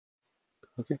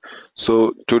Okay,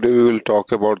 so today we will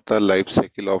talk about the life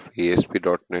cycle of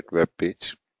ASP.NET web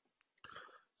page.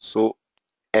 So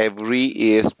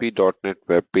every ASP.NET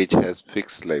web page has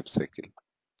fixed life cycle.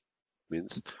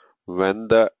 Means when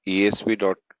the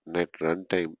ASP.NET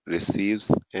runtime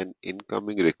receives an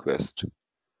incoming request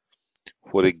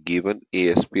for a given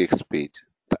ASPX page,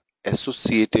 the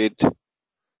associated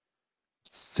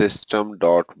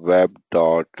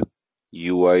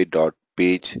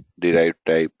system.web.ui.page derived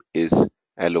type is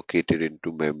allocated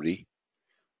into memory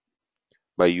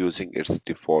by using its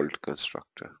default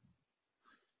constructor.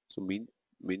 So mean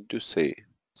to say,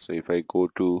 so if I go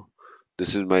to,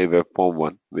 this is my web form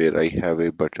 1 where I have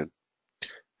a button,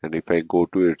 and if I go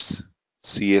to its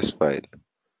CS file,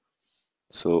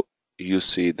 so you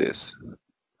see this,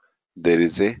 there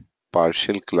is a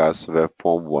partial class web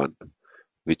form 1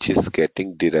 which is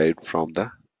getting derived from the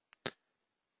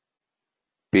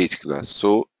page class.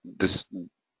 So this,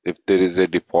 if there is a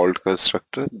default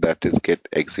constructor, that is get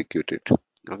executed.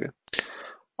 Okay.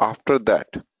 After that,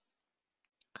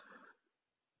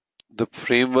 the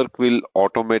framework will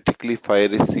automatically fire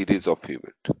a series of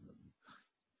events.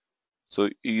 So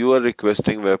you are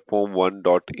requesting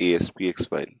webform1.aspx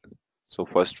file. So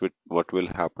first what will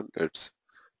happen, its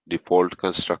default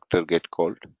constructor get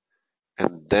called,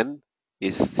 and then a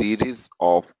series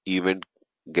of event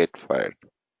get fired.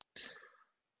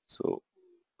 So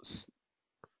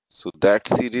so that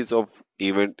series of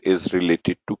event is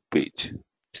related to page.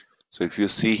 So if you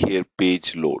see here,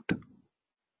 page load.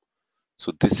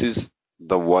 So this is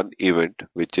the one event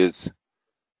which is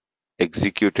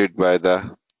executed by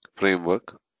the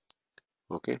framework,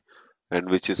 okay, and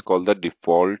which is called the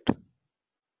default.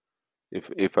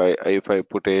 If I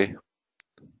put a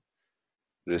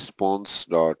response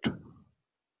dot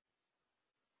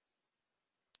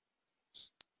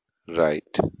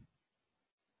write,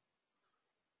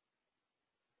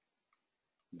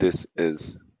 this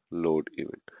is load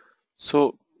event.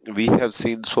 So we have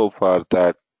seen so far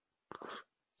that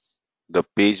the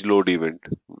page load event,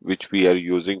 which we are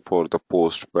using for the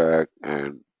post back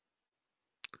and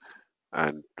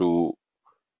to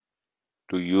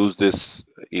use this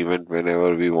event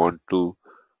whenever we want to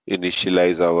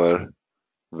initialize our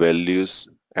values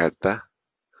at the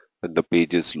when the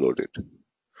page is loaded.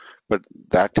 But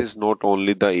that is not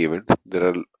only the event, there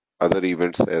are other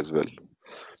events as well,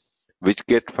 which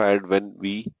get fired when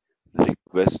we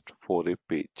request for a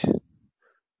page.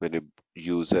 When a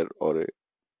user or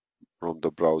from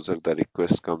the browser, the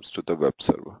request comes to the web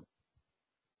server.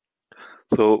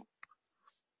 So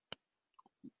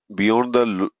beyond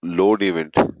the load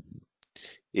event,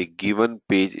 a given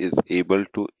page is able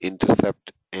to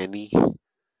intercept any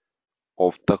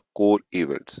of the core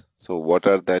events. So what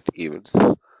are that events?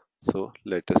 So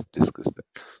let us discuss that.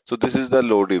 So this is the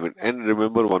load event. And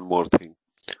remember one more thing.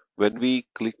 When we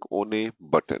click on a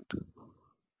button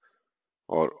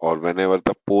or whenever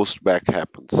the post back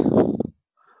happens,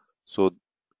 so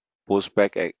post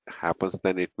back happens,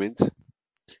 then it means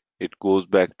it goes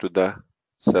back to the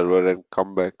server and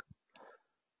come back.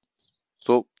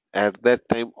 So at that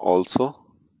time also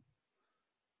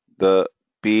the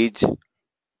page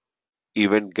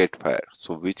event get fired.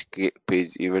 So which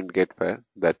page event get fired,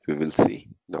 that we will see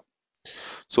now.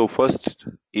 So first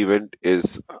event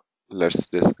is, let's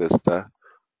discuss the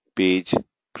page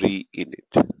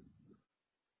pre-init.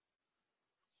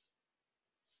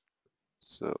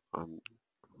 So I'm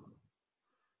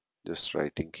just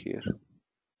writing here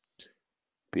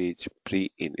page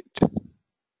pre-init.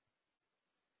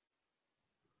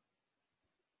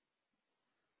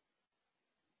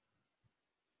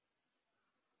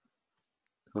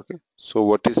 Okay, so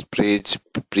what is page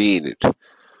pre-init?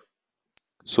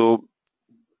 So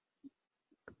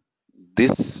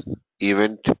this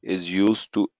event is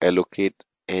used to allocate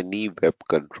any web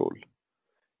control,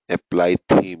 apply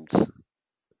themes,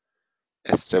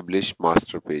 establish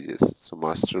master pages. So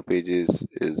master pages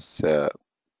is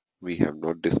we have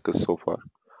not discussed so far.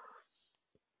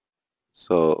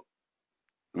 So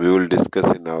we will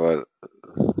discuss in our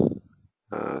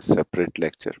separate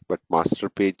lecture. But master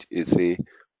page is a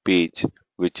page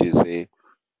which is a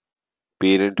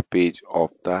parent page of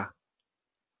the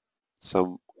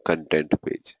some content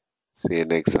page. Say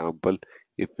an example,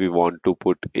 if we want to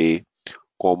put a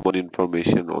common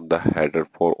information on the header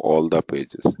for all the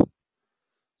pages.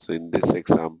 So in this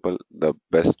example, the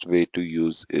best way to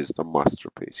use is the master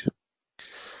page.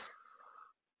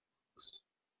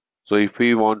 So if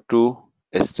we want to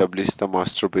establish the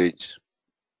master page,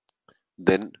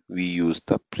 then we use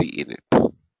the pre-init.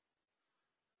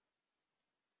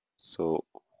 So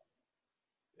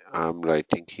I'm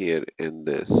writing here in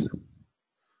this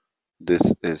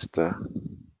is the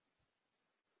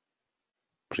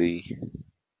pre-init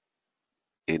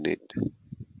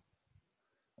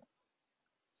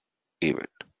event,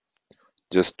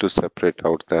 just to separate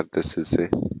out that this is a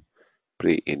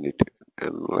pre-init,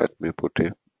 and let me put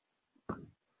a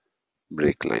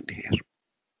break line here.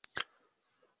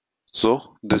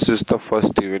 So this is the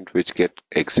first event which get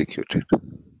executed.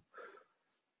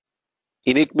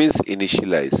 Init means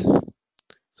initialize.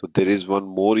 So there is one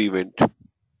more event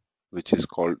which is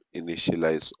called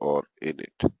initialize or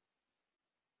init.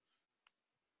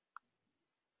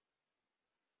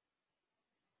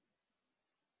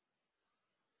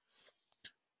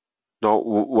 Now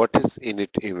what is init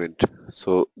event?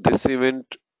 So this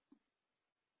event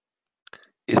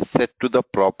is set to the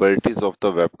properties of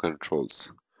the web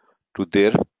controls to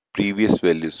their previous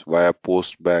values via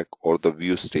post back or the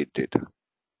view state data.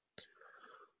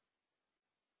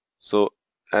 So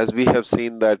as we have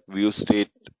seen that view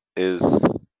state is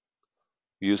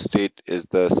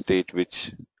the state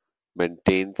which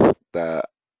maintains the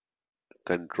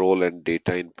control and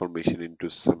data information into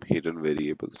some hidden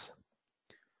variables.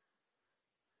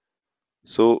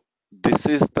 So this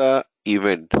is the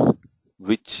event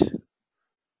which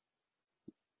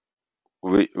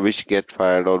get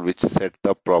fired or which set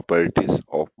the properties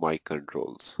of my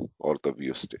controls or the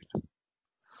view state.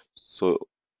 So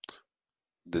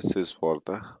this is for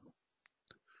the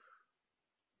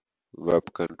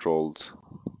web controls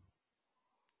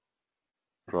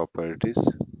properties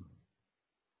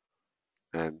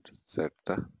and set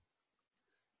the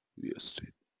view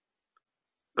state.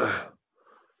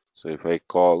 So if I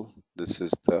call, this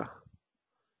is the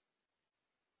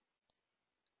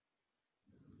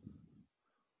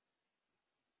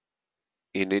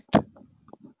init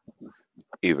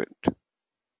event.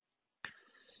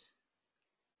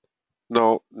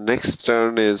 Now next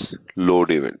turn is load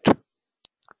event.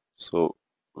 So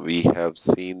we have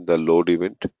seen the load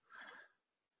event,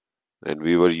 and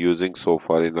we were using so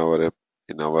far in our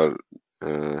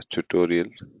tutorial.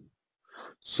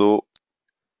 So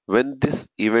when this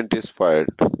event is fired,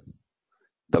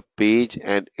 the page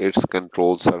and its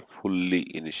controls are fully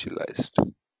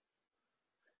initialized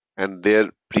and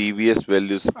their previous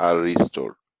values are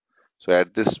restored. So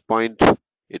at this point,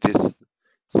 it is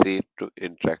safe to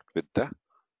interact with the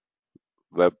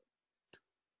web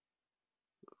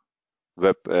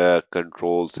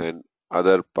controls and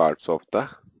other parts of the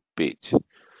page.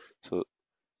 So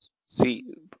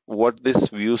see what this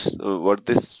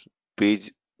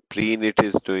page pre-init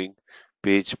is doing.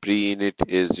 Page pre-init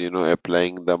is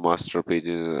applying the master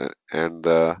pages and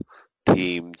the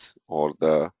themes or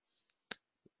the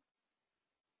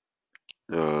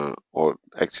or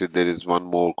actually there is one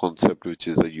more concept which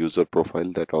is a user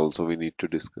profile that also we need to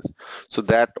discuss. So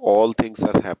that all things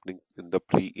are happening in the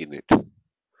pre-init.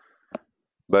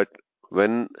 But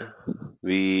when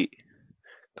we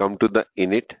come to the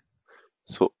init,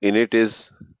 so init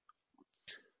is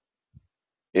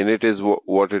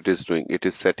what it is doing. It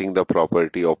is setting the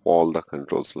property of all the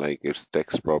controls, like its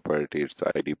text property, its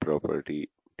ID property,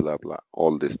 blah blah,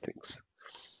 all these things.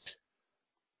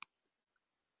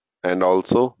 And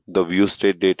also the view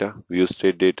state data. View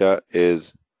state data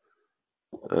is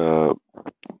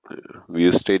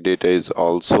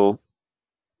also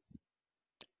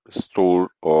store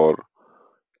or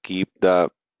keep the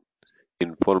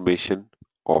information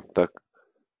of the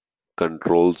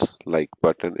controls like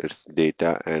button, its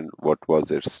data, and what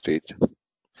was its state.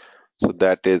 So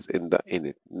that is in the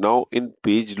init. Now in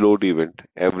page load event,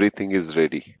 everything is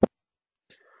ready.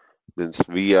 Means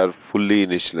we are fully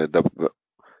initialized.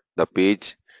 The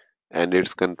page and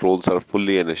its controls are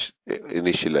fully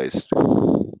initialized.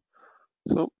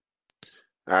 So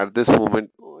at this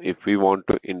moment, if we want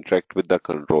to interact with the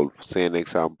control, say an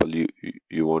example,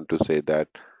 you want to say that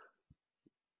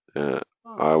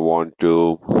I want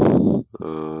to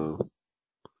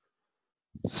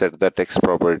set the text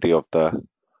property of the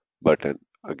button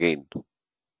again,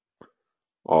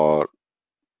 or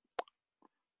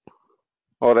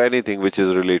anything which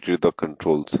is related to the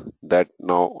controls, that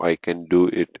now I can do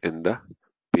it in the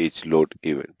page load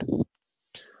event.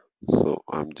 So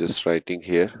I'm just writing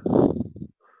here,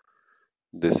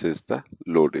 this is the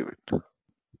load event.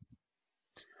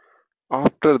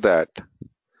 After that,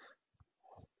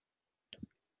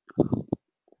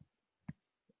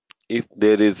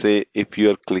 if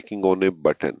you are clicking on a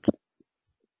button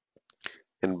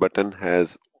and button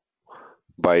has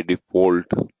by default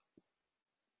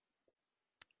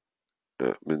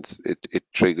means it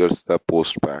triggers the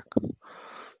post back.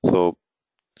 So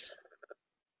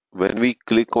when we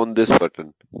click on this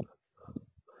button,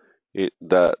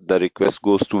 the request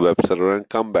goes to web server and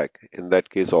come back. In that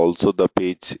case also the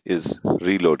page is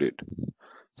reloaded.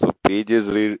 So page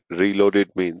is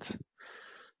reloaded means,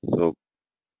 so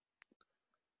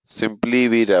simply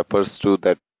we refers to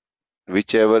that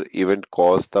whichever event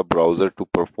caused the browser to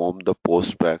perform the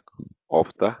postback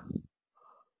of the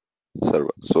server.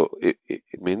 So it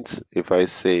means if I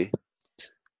say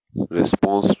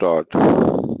response dot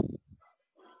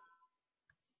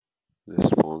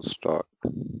response dot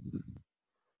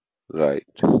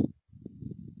write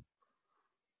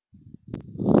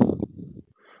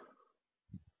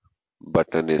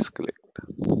button is clicked.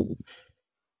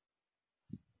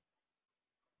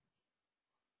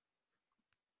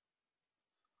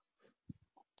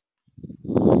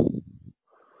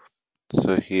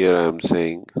 So here I am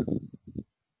saying,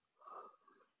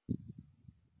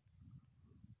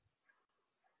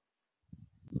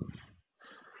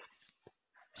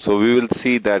 so we will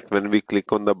see that when we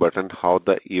click on the button how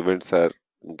the events are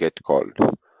get called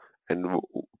and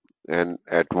and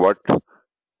at what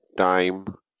time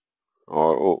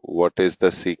or what is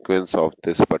the sequence of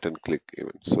this button click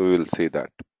event. So we will see that.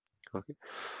 Okay.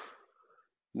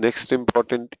 Next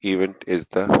important event is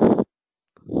the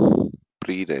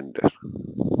pre-render.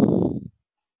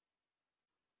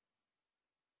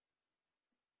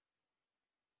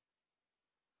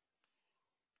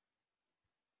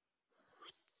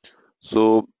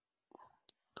 So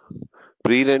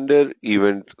pre-render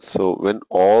event, so when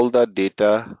all the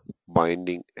data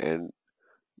binding and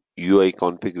UI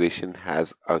configuration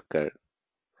has occurred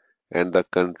and the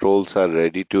controls are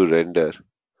ready to render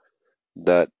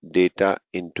the data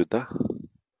into the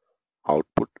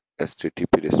output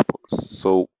HTTP response.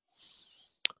 So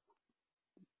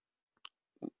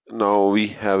now we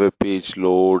have a page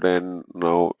load, and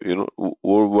now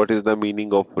what is the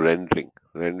meaning of rendering?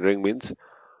 Rendering means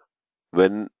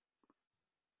when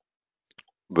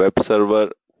web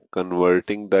server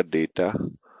converting the data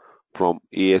from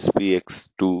ASPX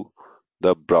to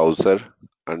the browser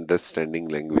understanding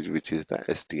language, which is the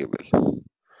HTML.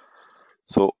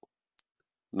 So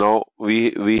now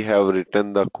we have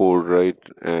written the code, right,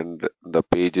 and the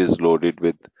page is loaded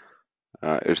with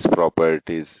its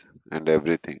properties and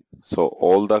everything. So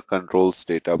all the controls,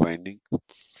 data binding,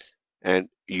 and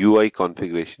UI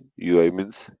configuration, UI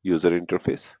means user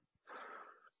interface,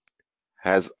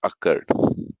 has occurred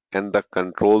and the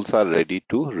controls are ready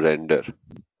to render.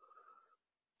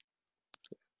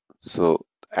 So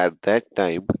at that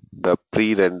time the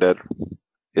pre-render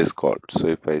is called. So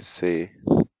if I say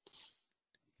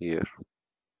here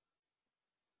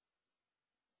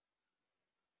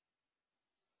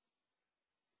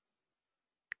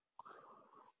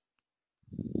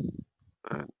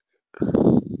and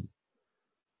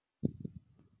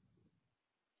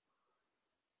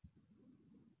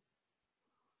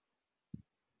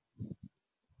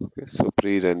okay, so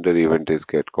pre-render event is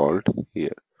get called here.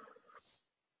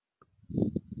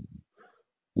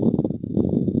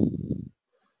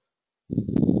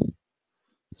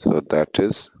 So that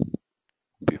is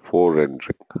before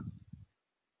rendering.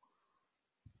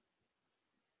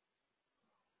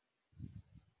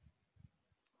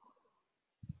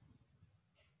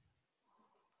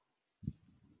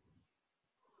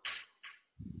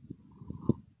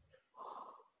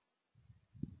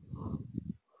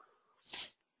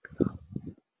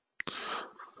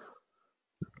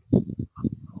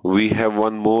 We have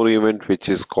one more event which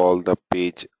is called the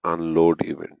page unload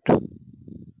event.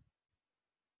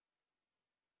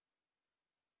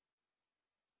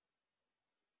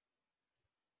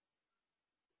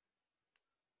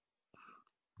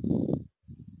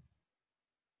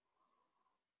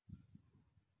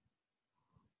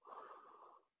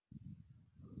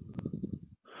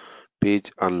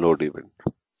 Page unload event.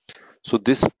 So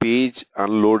this page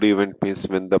unload event means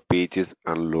when the page is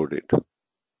unloaded,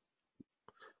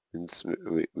 means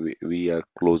we are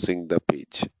closing the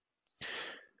page.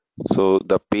 So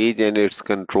the page and its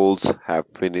controls have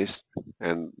finished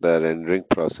and the rendering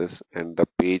process, and the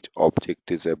page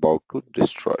object is about to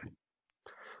destroy.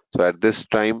 So at this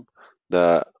time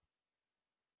the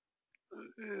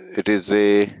it is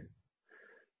a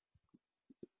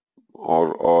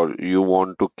or you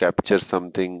want to capture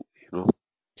something,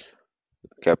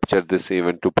 capture this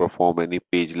event to perform any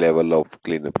page level of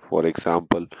cleanup. For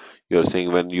example, you're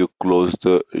saying when you close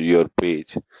your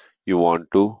page, you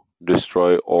want to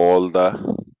destroy all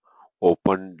the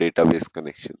open database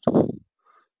connections.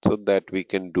 So that we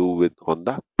can do with on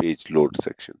the page load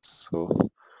sections. So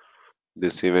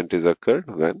this event is occurred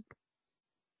when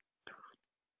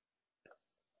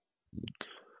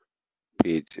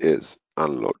page is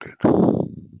unloaded.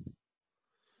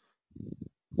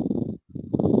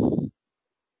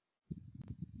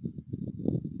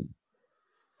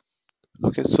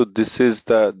 Okay, so these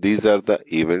are the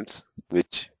events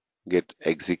which get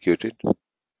executed.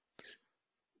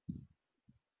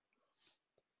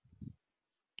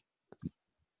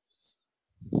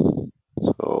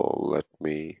 So let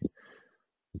me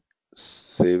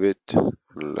save it and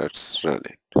let's run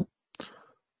it.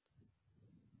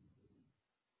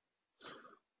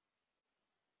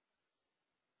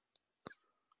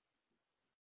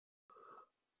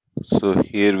 So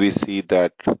here we see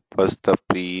that first the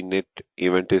pre-init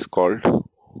event is called.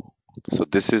 So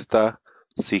this is the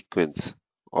sequence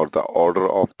or the order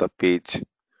of the page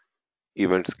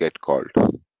events get called.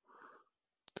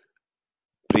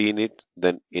 Pre-init,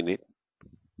 then init,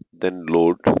 then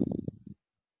load,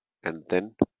 and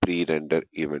then pre-render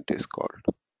event is called.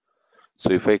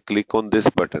 So if I click on this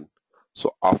button,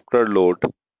 so after load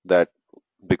that,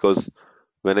 because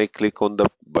when I click on the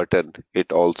button,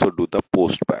 it also do the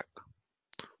post back.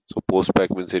 So post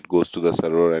back means it goes to the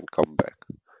server and come back.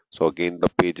 So again the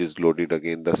page is loaded,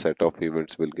 again the set of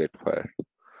events will get fired.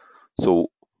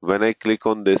 So when I click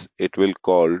on this, it will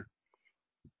call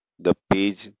the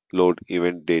page load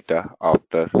event data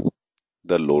after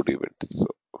the load event.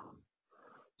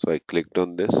 So I clicked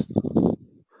on this.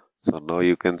 So now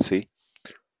you can see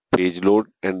page load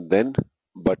and then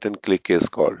button click is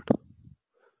called.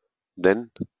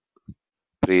 Then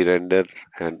pre-render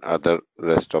and other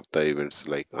rest of the events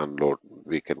like unload,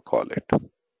 we can call it.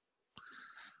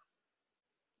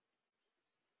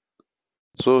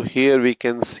 So here we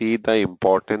can see the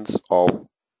importance of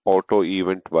auto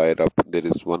event wire up. There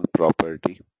is one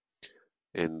property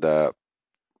in the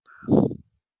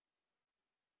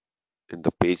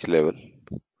page level,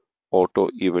 auto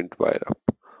event wire up.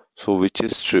 So which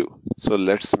is true. So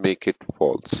let's make it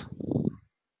false.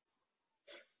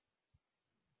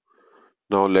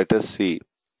 Now let us see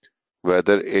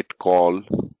whether it call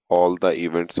all the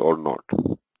events or not,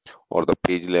 or the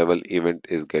page level event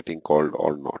is getting called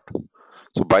or not.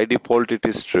 So by default it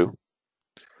is true.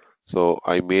 So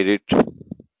uh, I made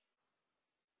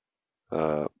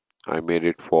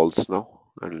it false now,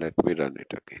 and let me run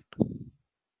it again.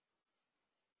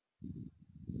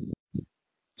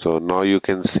 So now you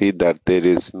can see that there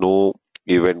is no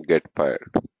event get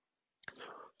fired.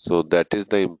 So that is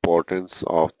the importance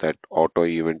of that auto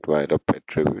event wire up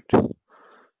attribute.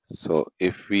 So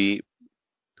if we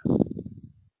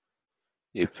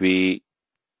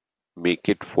make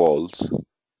it false,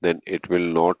 then it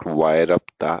will not wire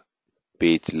up the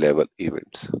page level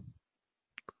events.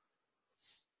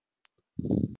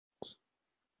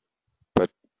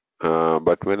 But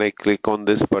but when I click on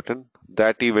this button,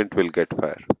 that event will get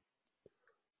fired.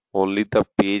 Only the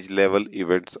page level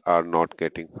events are not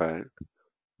getting fired,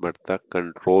 but the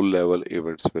control level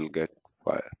events will get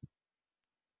fired.